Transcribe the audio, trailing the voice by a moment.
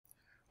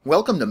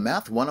Welcome to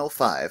Math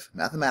 105,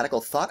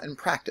 Mathematical Thought and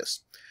Practice.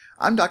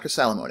 I'm Dr.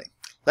 Salamone.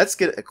 Let's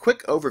get a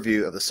quick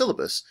overview of the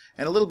syllabus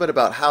and a little bit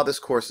about how this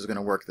course is going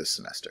to work this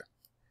semester.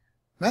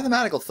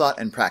 Mathematical Thought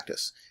and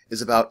Practice is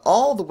about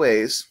all the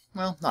ways,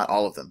 well, not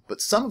all of them,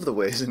 but some of the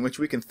ways in which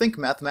we can think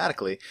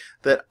mathematically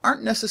that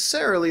aren't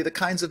necessarily the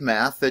kinds of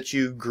math that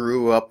you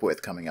grew up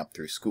with coming up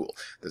through school.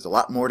 There's a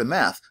lot more to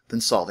math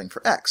than solving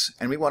for x,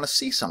 and we want to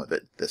see some of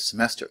it this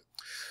semester.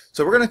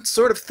 So we're going to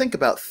sort of think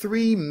about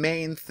three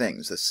main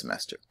things this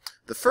semester.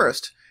 The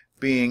first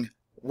being,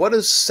 what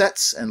does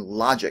sets and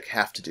logic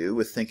have to do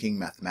with thinking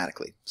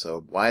mathematically?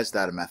 So why is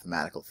that a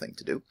mathematical thing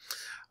to do?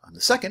 The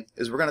second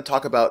is we're going to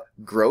talk about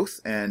growth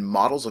and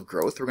models of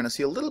growth. We're going to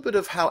see a little bit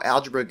of how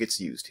algebra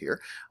gets used here,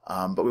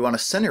 but we want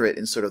to center it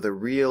in sort of the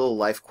real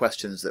life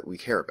questions that we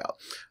care about.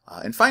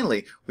 And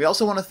finally, we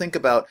also want to think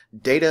about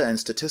data and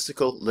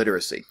statistical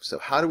literacy. So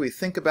how do we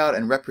think about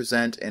and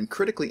represent and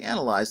critically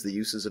analyze the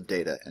uses of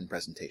data and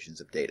presentations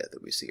of data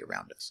that we see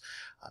around us?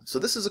 So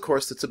this is a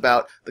course that's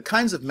about the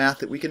kinds of math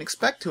that we can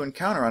expect to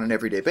encounter on an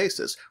everyday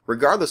basis,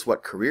 regardless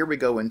what career we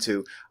go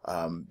into,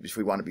 if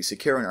we want to be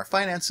secure in our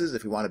finances,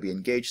 if we want to be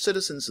engaged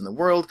citizens in the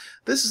world.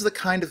 This is the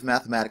kind of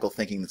mathematical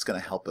thinking that's going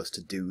to help us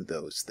to do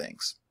those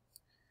things.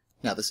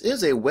 Now, this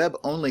is a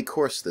web-only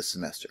course this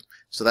semester,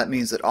 so that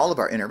means that all of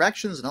our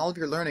interactions and all of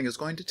your learning is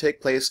going to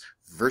take place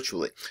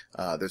virtually.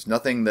 There's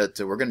nothing that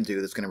we're going to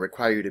do that's going to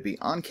require you to be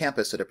on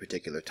campus at a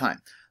particular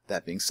time.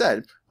 That being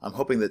said, I'm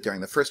hoping that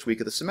during the first week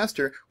of the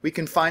semester, we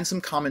can find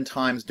some common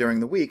times during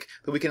the week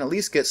that we can at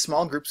least get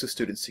small groups of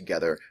students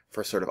together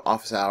for sort of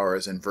office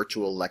hours and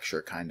virtual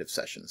lecture kind of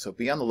sessions. So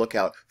be on the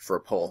lookout for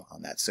a poll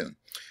on that soon.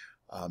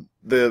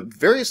 The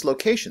various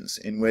locations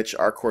in which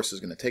our course is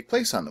going to take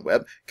place on the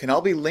web can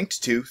all be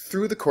linked to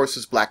through the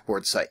course's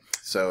Blackboard site.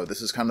 So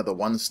this is kind of the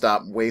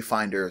one-stop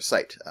wayfinder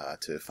site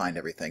to find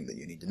everything that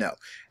you need to know.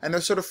 And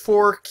there's sort of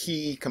four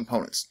key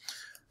components.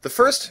 The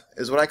first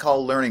is what I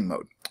call learning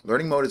mode.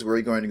 Learning mode is where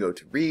you're going to go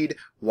to read,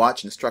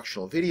 watch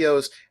instructional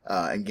videos,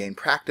 and gain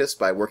practice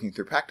by working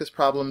through practice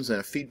problems in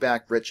a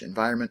feedback-rich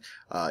environment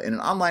in an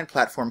online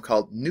platform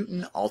called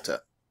Newton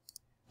Alta.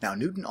 Now,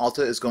 Newton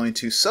Alta is going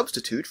to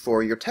substitute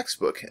for your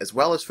textbook as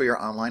well as for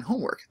your online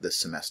homework this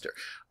semester.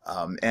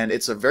 And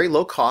it's a very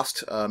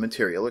low-cost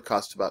material. It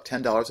costs about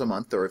 $10 a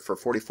month, or for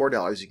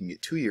 $44 you can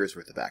get 2 years'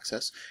 worth of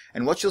access.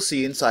 And what you'll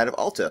see inside of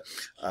Alta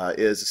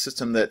is a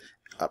system that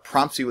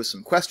prompts you with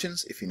some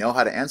questions. If you know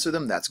how to answer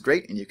them, that's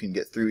great, and you can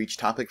get through each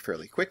topic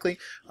fairly quickly.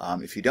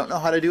 If you don't know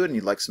how to do it and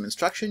you'd like some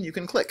instruction, you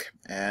can click,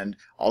 and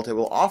Alta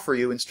will offer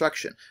you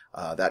instruction.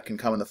 That can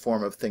come in the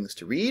form of things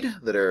to read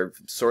that are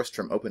sourced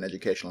from open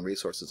educational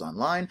resources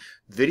online,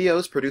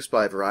 videos produced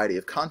by a variety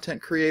of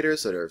content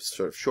creators that are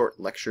sort of short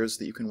lectures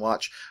that you can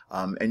watch,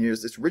 and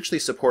there's this richly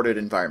supported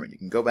environment. You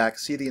can go back,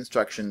 see the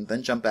instruction,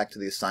 then jump back to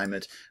the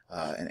assignment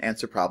and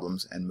answer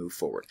problems and move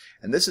forward.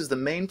 And this is the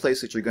main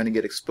place that you're going to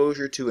get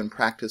exposure to and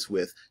practice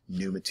with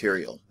new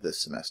material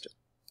this semester.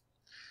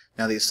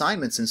 Now, the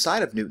assignments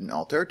inside of Newton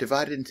Alta are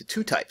divided into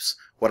two types,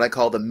 what I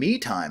call the me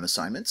time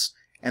assignments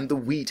and the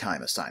we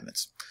time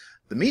assignments.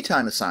 The me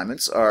time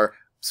assignments are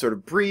sort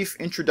of brief,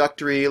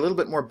 introductory, a little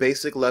bit more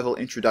basic level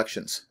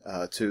introductions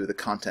to the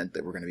content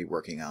that we're going to be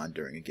working on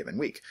during a given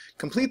week.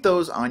 Complete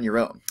those on your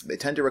own. They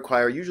tend to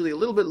require usually a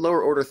little bit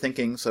lower order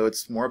thinking, so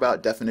it's more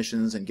about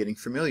definitions and getting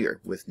familiar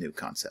with new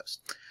concepts.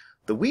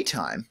 The we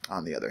time,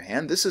 on the other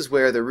hand, this is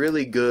where the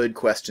really good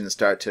questions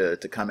start to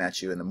come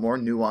at you and the more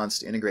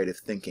nuanced integrative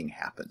thinking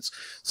happens.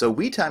 So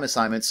we time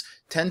assignments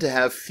tend to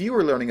have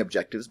fewer learning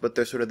objectives, but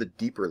they're sort of the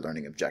deeper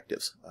learning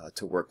objectives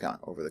to work on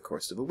over the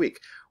course of a week.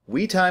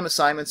 We time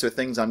assignments are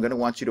things I'm going to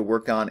want you to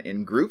work on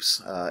in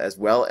groups as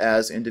well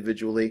as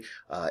individually,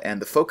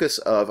 and the focus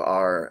of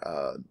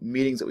our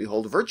meetings that we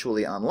hold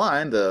virtually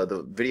online,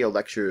 the video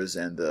lectures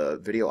and the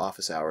video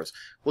office hours,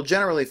 will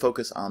generally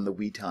focus on the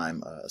we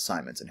time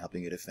assignments and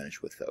helping you to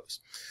finish with those.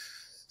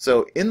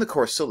 So in the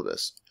course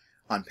syllabus,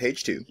 on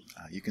page 2,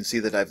 you can see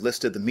that I've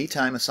listed the me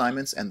time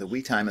assignments and the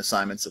we time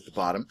assignments at the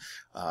bottom,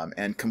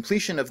 and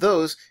completion of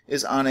those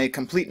is on a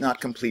complete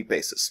not complete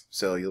basis.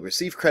 So you'll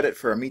receive credit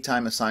for a me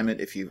time assignment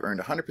if you've earned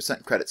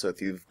 100% credit, so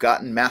if you've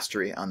gotten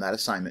mastery on that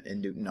assignment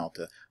in Newton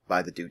Alta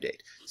by the due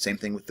date. Same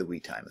thing with the we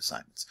time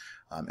assignments.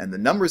 And the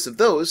numbers of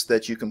those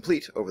that you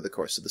complete over the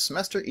course of the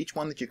semester, each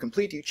one that you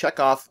complete, you check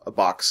off a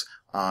box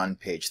on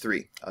page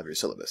 3 of your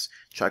syllabus.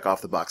 Check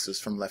off the boxes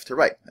from left to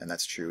right, and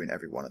that's true in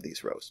every one of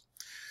these rows.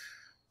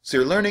 So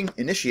your learning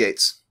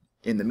initiates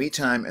in the me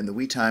time and the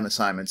we time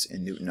assignments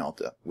in Newton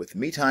Alta, with the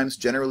me times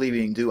generally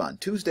being due on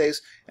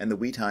Tuesdays and the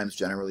we times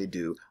generally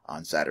due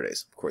on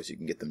Saturdays. Of course, you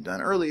can get them done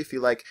early if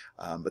you like,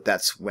 but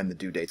that's when the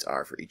due dates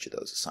are for each of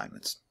those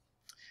assignments.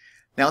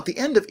 Now, at the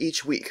end of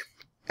each week,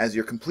 as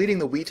you're completing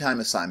the we time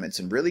assignments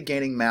and really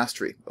gaining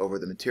mastery over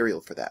the material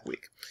for that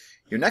week,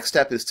 your next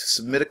step is to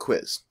submit a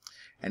quiz.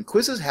 And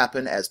quizzes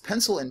happen as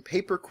pencil and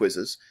paper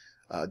quizzes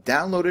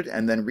downloaded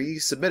and then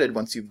resubmitted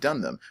once you've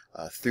done them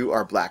through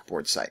our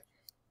Blackboard site.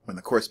 When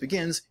the course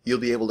begins, you'll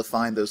be able to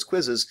find those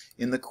quizzes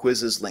in the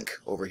quizzes link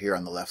over here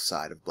on the left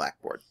side of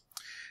Blackboard.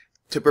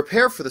 To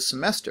prepare for the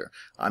semester,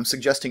 I'm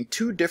suggesting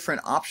two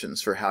different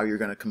options for how you're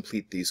going to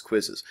complete these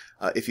quizzes.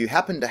 If you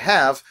happen to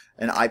have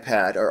an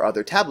iPad or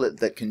other tablet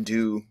that can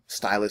do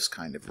stylus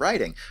kind of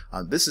writing,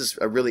 this is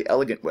a really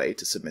elegant way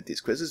to submit these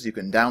quizzes. You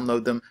can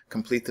download them,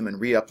 complete them, and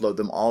re-upload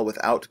them all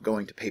without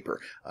going to paper,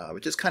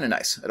 which is kind of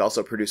nice. It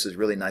also produces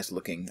really nice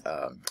looking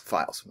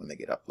files when they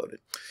get uploaded.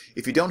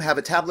 If you don't have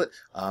a tablet,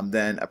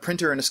 then a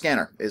printer and a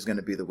scanner is going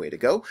to be the way to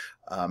go.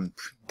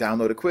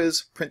 Download a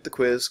quiz, print the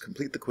quiz,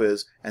 complete the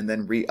quiz, and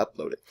then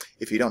re-upload it.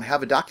 If you don't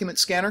have a document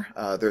scanner,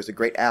 there's a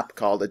great app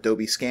called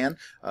Adobe Scan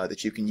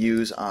that you can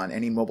use on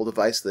any mobile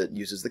device that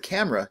uses the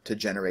camera to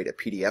generate a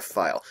PDF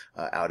file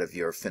out of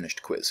your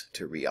finished quiz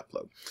to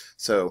re-upload.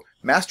 So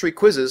mastery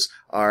quizzes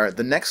are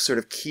the next sort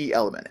of key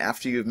element.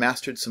 After you've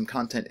mastered some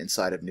content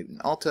inside of Newton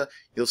Alta,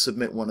 you'll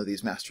submit one of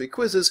these mastery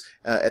quizzes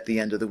at the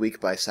end of the week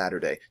by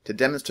Saturday to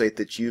demonstrate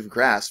that you've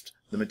grasped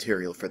the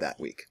material for that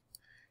week.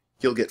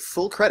 You'll get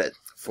full credit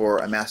for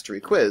a mastery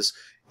quiz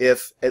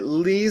if at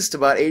least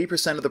about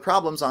 80% of the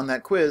problems on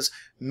that quiz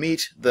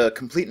meet the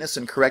completeness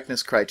and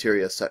correctness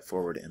criteria set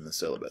forward in the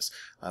syllabus,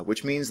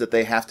 which means that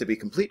they have to be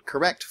complete,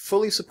 correct,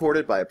 fully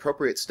supported by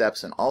appropriate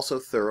steps, and also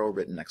thorough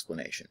written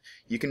explanation.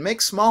 You can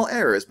make small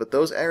errors, but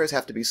those errors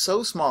have to be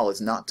so small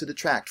as not to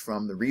detract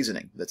from the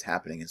reasoning that's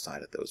happening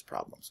inside of those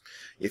problems.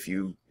 If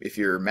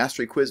your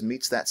mastery quiz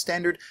meets that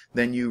standard,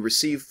 then you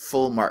receive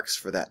full marks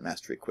for that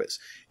mastery quiz.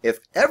 If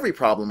every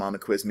problem on the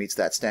quiz meets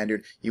that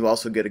standard, you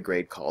also get a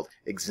grade called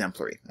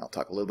exemplary. I'll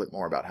talk a little bit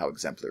more about how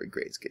exemplary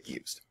grades get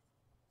used.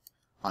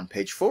 On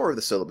page 4 of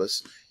the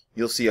syllabus,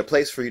 you'll see a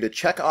place for you to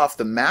check off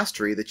the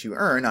mastery that you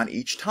earn on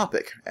each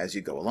topic as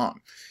you go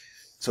along.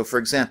 So for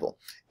example,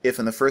 if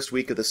in the first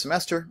week of the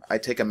semester I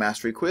take a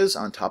mastery quiz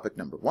on topic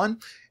number 1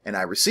 and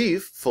I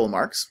receive full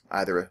marks,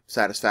 either a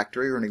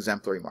satisfactory or an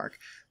exemplary mark,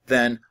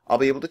 then I'll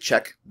be able to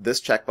check this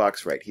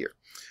checkbox right here.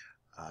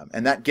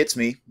 And that gets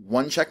me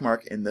 1 check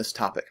mark in this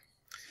topic.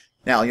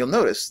 Now you'll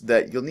notice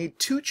that you'll need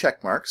 2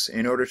 check marks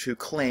in order to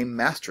claim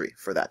mastery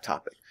for that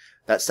topic.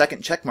 That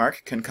second check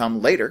mark can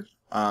come later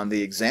on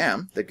the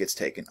exam that gets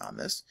taken on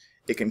this.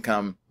 It can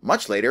come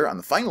much later on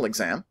the final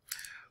exam.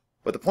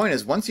 But the point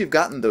is, once you've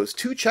gotten those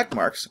 2 check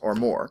marks or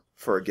more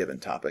for a given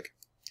topic,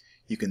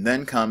 you can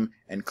then come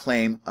and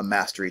claim a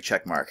mastery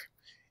check mark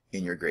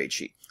in your grade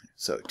sheet.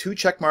 So 2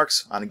 check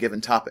marks on a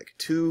given topic,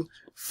 2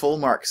 full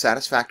mark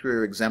satisfactory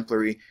or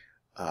exemplary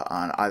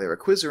on either a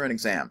quiz or an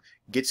exam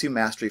gets you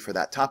mastery for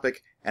that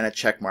topic, and a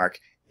check mark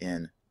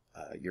in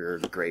your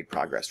grade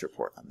progress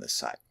report on this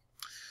side.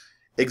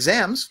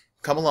 Exams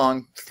come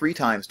along 3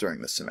 times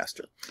during this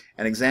semester,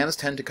 and exams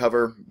tend to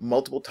cover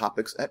multiple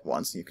topics at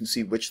once. You can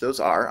see which those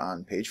are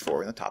on page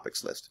 4 in the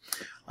topics list.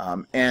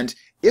 And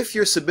if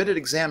your submitted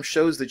exam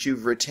shows that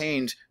you've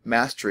retained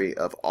mastery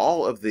of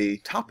all of the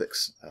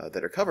topics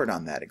that are covered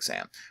on that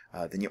exam,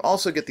 then you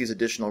also get these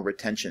additional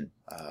retention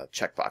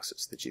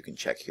checkboxes that you can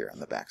check here on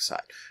the back side.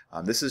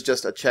 This is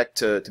just a check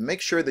to make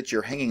sure that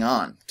you're hanging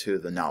on to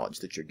the knowledge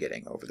that you're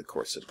getting over the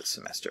course of the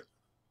semester.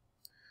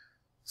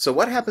 So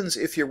what happens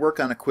if your work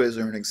on a quiz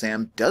or an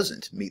exam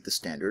doesn't meet the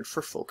standard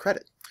for full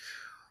credit?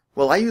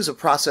 Well, I use a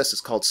process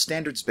that's called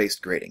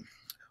standards-based grading.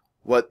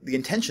 What the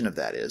intention of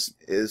that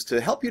is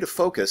to help you to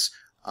focus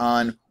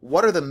on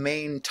what are the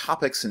main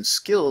topics and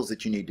skills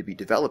that you need to be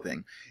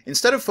developing,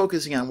 instead of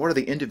focusing on what are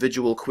the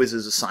individual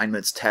quizzes,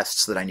 assignments,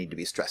 tests that I need to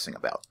be stressing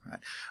about.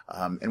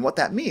 Right? And what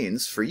that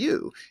means for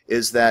you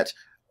is that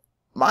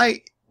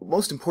my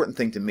most important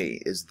thing to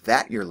me is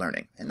that you're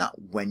learning and not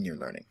when you're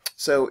learning.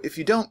 So if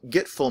you don't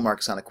get full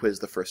marks on a quiz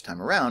the first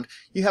time around,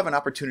 you have an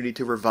opportunity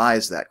to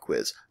revise that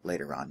quiz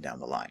later on down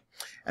the line.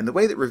 And the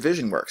way that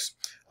revision works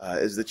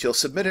is that you'll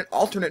submit an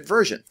alternate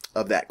version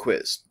of that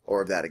quiz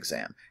or of that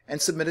exam and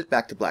submit it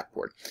back to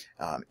Blackboard.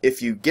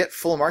 If you get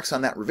full marks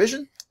on that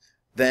revision,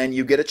 then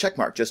you get a check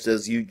mark, just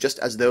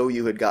as though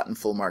you had gotten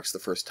full marks the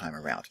first time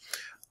around.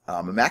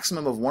 A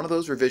maximum of 1 of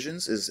those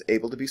revisions is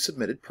able to be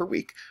submitted per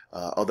week,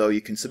 although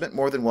you can submit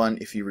more than 1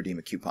 if you redeem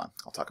a coupon.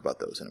 I'll talk about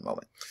those in a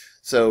moment.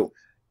 So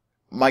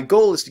my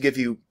goal is to give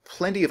you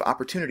plenty of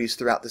opportunities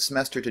throughout the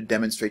semester to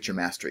demonstrate your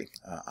mastery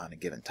on a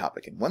given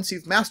topic. And once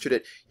you've mastered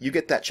it, you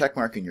get that check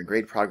mark in your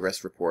grade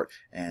progress report,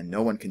 and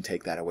no one can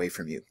take that away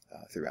from you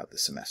throughout the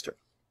semester.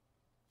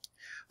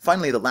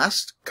 Finally, the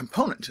last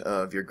component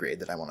of your grade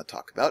that I want to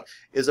talk about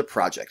is a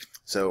project.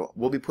 So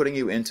we'll be putting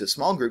you into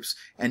small groups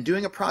and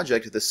doing a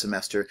project this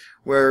semester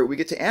where we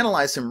get to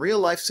analyze some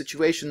real-life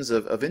situations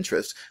of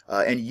interest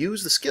and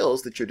use the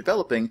skills that you're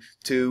developing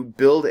to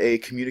build a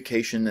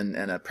communication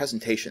and a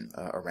presentation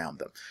around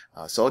them.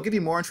 So I'll give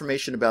you more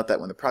information about that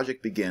when the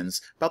project begins,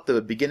 about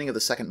the beginning of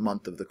the 2nd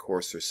month of the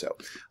course or so.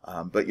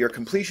 But your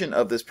completion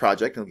of this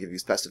project, I'll give you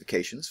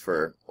specifications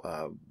for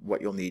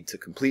what you'll need to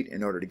complete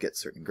in order to get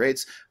certain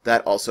grades.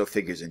 That also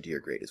figures into your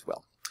grade as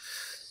well.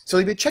 So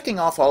you'll be checking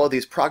off all of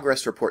these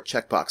progress report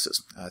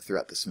checkboxes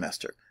throughout the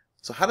semester.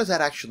 So how does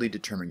that actually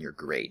determine your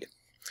grade?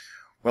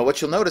 Well,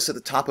 what you'll notice at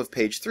the top of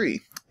page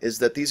 3 is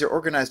that these are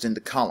organized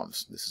into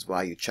columns. This is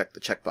why you check the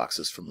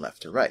checkboxes from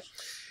left to right.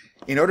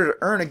 In order to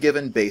earn a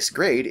given base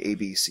grade, A,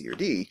 B, C, or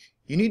D,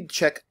 you need to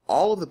check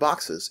all of the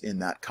boxes in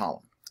that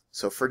column.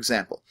 So for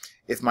example,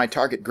 if my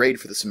target grade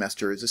for the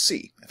semester is a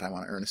C, if I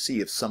want to earn a C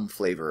of some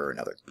flavor or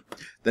another,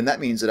 then that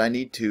means that I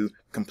need to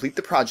complete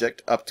the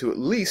project up to at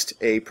least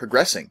a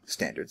progressing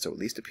standard, so at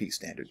least a P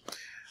standard.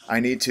 I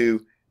need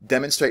to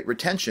demonstrate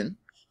retention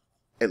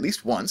at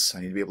least once.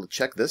 I need to be able to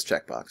check this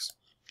checkbox.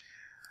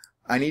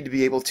 I need to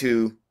be able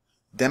to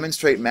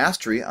demonstrate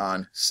mastery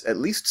on at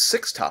least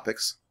 6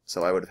 topics,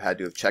 so I would have had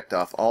to have checked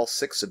off all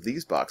 6 of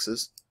these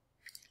boxes,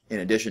 in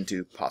addition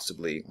to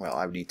possibly, well,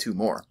 I would need 2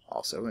 more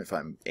also if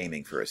I'm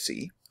aiming for a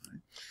C.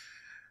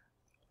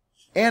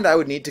 And I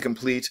would need to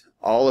complete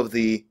all of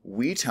the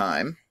we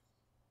time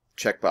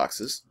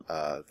checkboxes,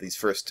 these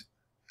first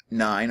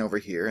 9 over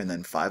here, and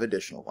then 5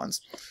 additional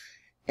ones.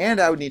 And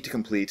I would need to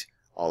complete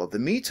all of the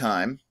me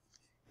time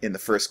in the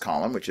first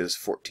column, which is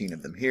 14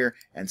 of them here,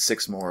 and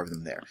 6 more of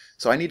them there.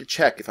 So I need to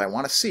check, if I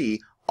want to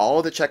see, all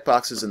of the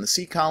checkboxes in the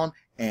C column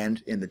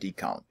and in the D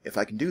column. If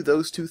I can do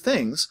those 2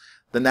 things,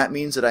 then that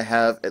means that I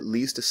have at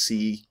least a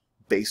C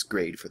base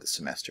grade for the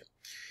semester.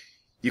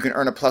 You can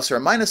earn a plus or a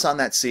minus on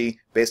that C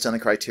based on the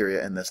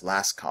criteria in this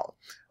last column,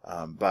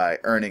 by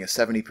earning a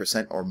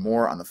 70% or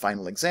more on the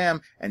final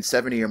exam and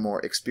 70 or more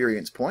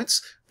experience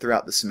points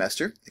throughout the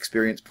semester.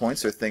 Experience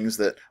points are things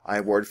that I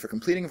award for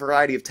completing a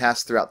variety of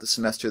tasks throughout the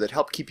semester that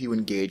help keep you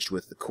engaged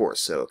with the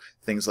course. So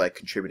things like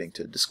contributing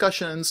to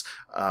discussions,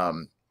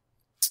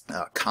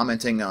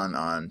 commenting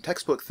on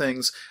textbook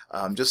things,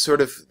 just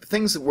sort of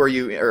things where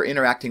you are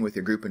interacting with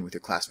your group and with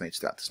your classmates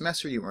throughout the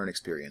semester, you earn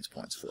experience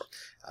points for.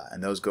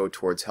 And those go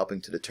towards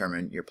helping to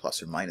determine your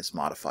plus or minus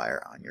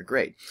modifier on your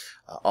grade.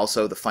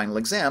 Also the final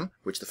exam,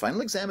 which the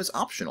final exam is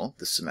optional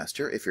this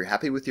semester. If you're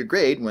happy with your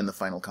grade when the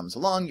final comes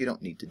along, you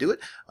don't need to do it,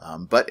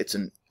 but it's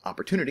an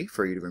opportunity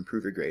for you to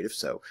improve your grade if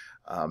so.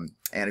 And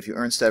if you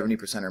earn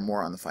 70% or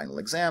more on the final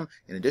exam,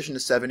 in addition to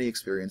 70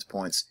 experience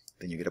points,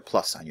 then you get a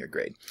plus on your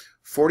grade.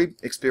 40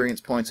 experience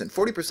points and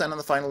 40% on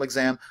the final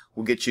exam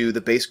will get you the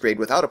base grade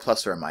without a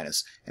plus or a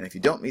minus. And if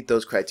you don't meet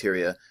those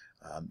criteria,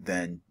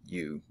 then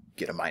you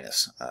get a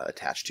minus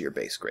attached to your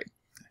base grade.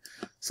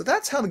 So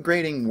that's how the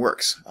grading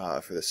works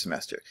for this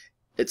semester.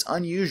 It's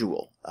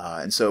unusual,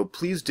 and so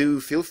please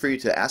do feel free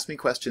to ask me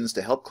questions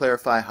to help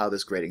clarify how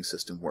this grading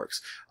system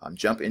works.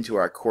 Jump into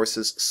our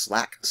courses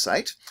Slack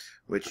site,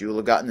 which you will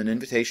have gotten an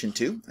invitation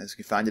to, as you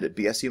can find it at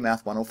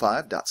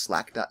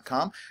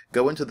bsumath105.slack.com.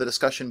 Go into the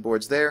discussion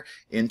boards there,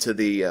 into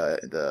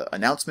the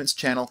announcements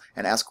channel,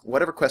 and ask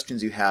whatever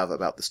questions you have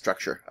about the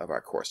structure of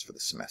our course for the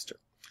semester.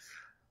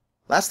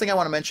 Last thing I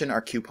want to mention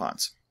are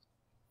coupons.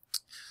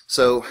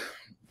 So,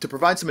 to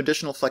provide some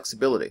additional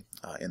flexibility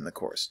in the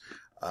course,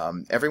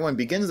 everyone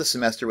begins the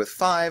semester with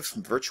 5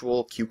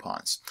 virtual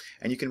coupons,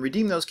 and you can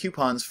redeem those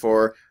coupons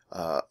for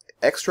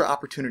extra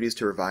opportunities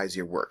to revise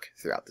your work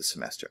throughout the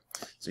semester.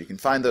 So you can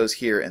find those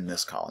here in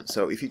this column.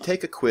 So if you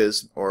take a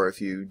quiz or if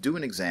you do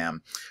an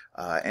exam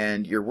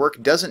and your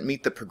work doesn't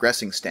meet the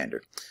progressing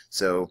standard,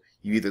 so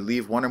you either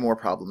leave 1 or more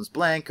problems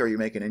blank or you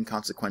make an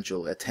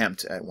inconsequential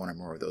attempt at 1 or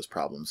more of those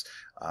problems,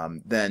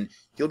 then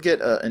you'll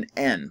get an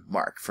N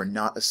mark for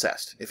not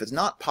assessed. If it's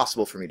not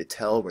possible for me to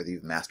tell whether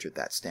you've mastered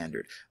that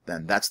standard,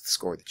 then that's the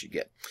score that you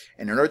get.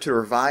 And in order to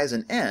revise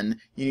an N,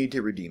 you need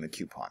to redeem a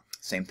coupon.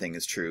 Same thing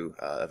is true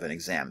of an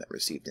exam that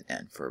received an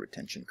N for a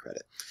retention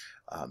credit.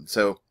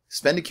 So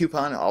spend a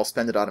coupon, I'll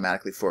spend it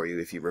automatically for you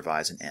if you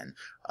revise an N,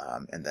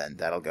 and then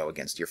that'll go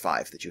against your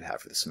 5 that you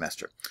have for the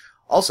semester.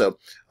 Also,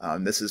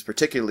 this is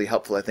particularly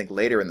helpful, I think,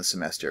 later in the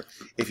semester.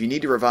 If you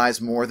need to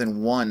revise more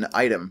than 1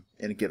 item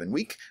in a given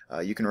week,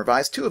 you can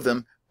revise 2 of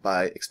them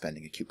by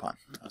expending a coupon.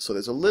 So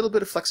there's a little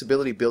bit of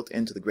flexibility built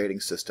into the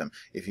grading system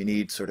if you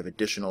need sort of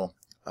additional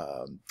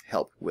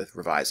help with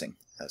revising,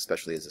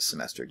 especially as the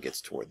semester gets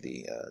toward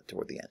the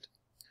end.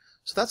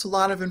 So that's a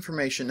lot of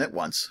information at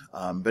once,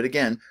 but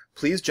again,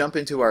 please jump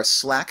into our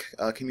Slack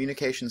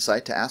communication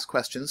site to ask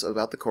questions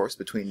about the course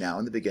between now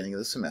and the beginning of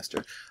the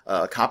semester.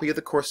 A copy of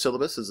the course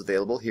syllabus is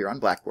available here on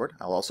Blackboard.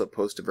 I'll also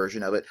post a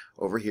version of it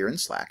over here in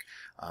Slack.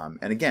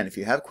 And again, if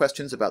you have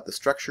questions about the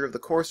structure of the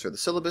course or the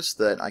syllabus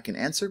that I can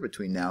answer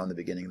between now and the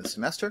beginning of the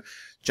semester,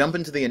 jump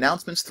into the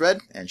announcements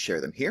thread and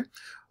share them here.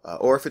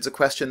 Or if it's a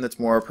question that's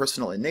more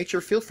personal in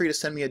nature, feel free to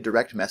send me a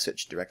direct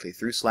message directly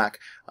through Slack,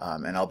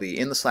 and I'll be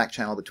in the Slack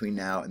channel between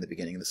now and the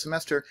beginning of the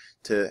semester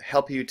to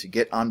help you to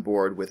get on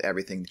board with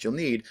everything that you'll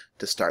need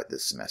to start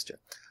this semester.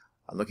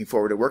 I'm looking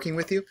forward to working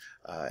with you,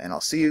 and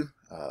I'll see you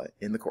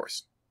in the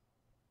course.